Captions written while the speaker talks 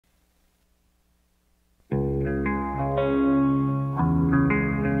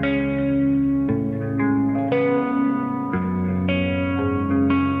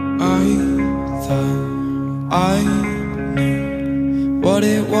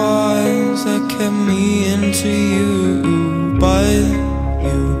was that kept me into you, but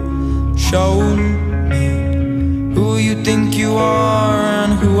you showed me who you think you are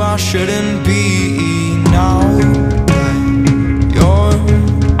and who I shouldn't be. Now that you're gone,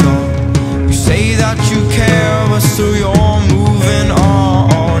 you say that you care, but still you're moving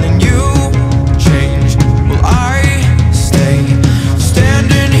on. And you change, well I stay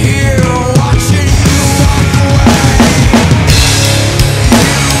standing here watching you walk away.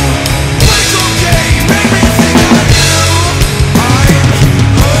 It's okay, make me think I do. I'm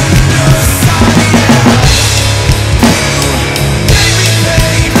undecided. You gave me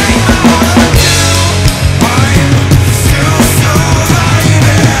pain, make my heart undo. I'm still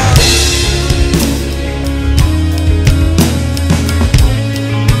surviving.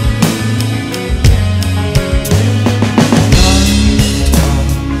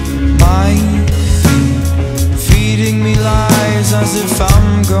 My feet feeding me lies as if I'm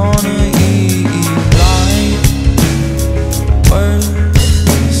gonna eat like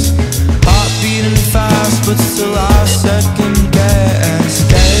words. Heart beating fast, but still I second guess.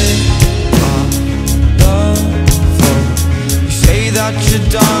 Get off the phone. You say that you're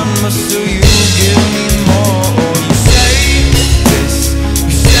done, but still you give me more. You say this,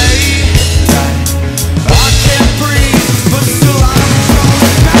 you say that. I can't breathe, but still I'm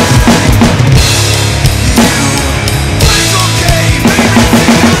crawling back. It's okay, make me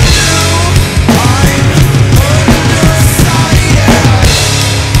think I do. I'm undecided.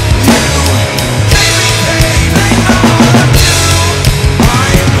 You gave me pain, make my heart undo.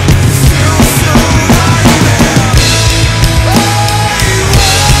 I'm still surviving.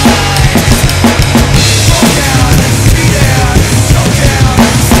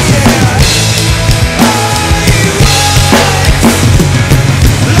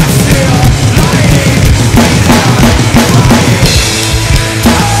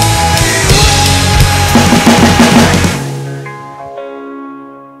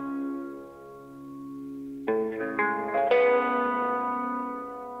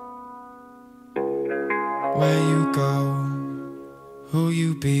 Where you go, who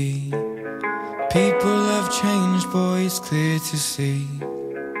you be. People have changed, boy, it's clear to see.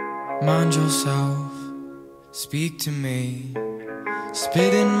 Mind yourself, speak to me.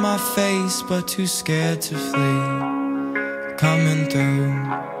 Spit in my face, but too scared to flee. Coming through,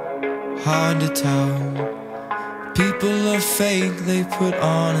 hard to tell. People are fake, they put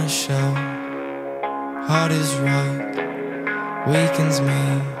on a show. Heart is rock, weakens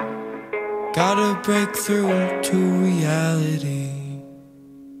me. Gotta break through to reality.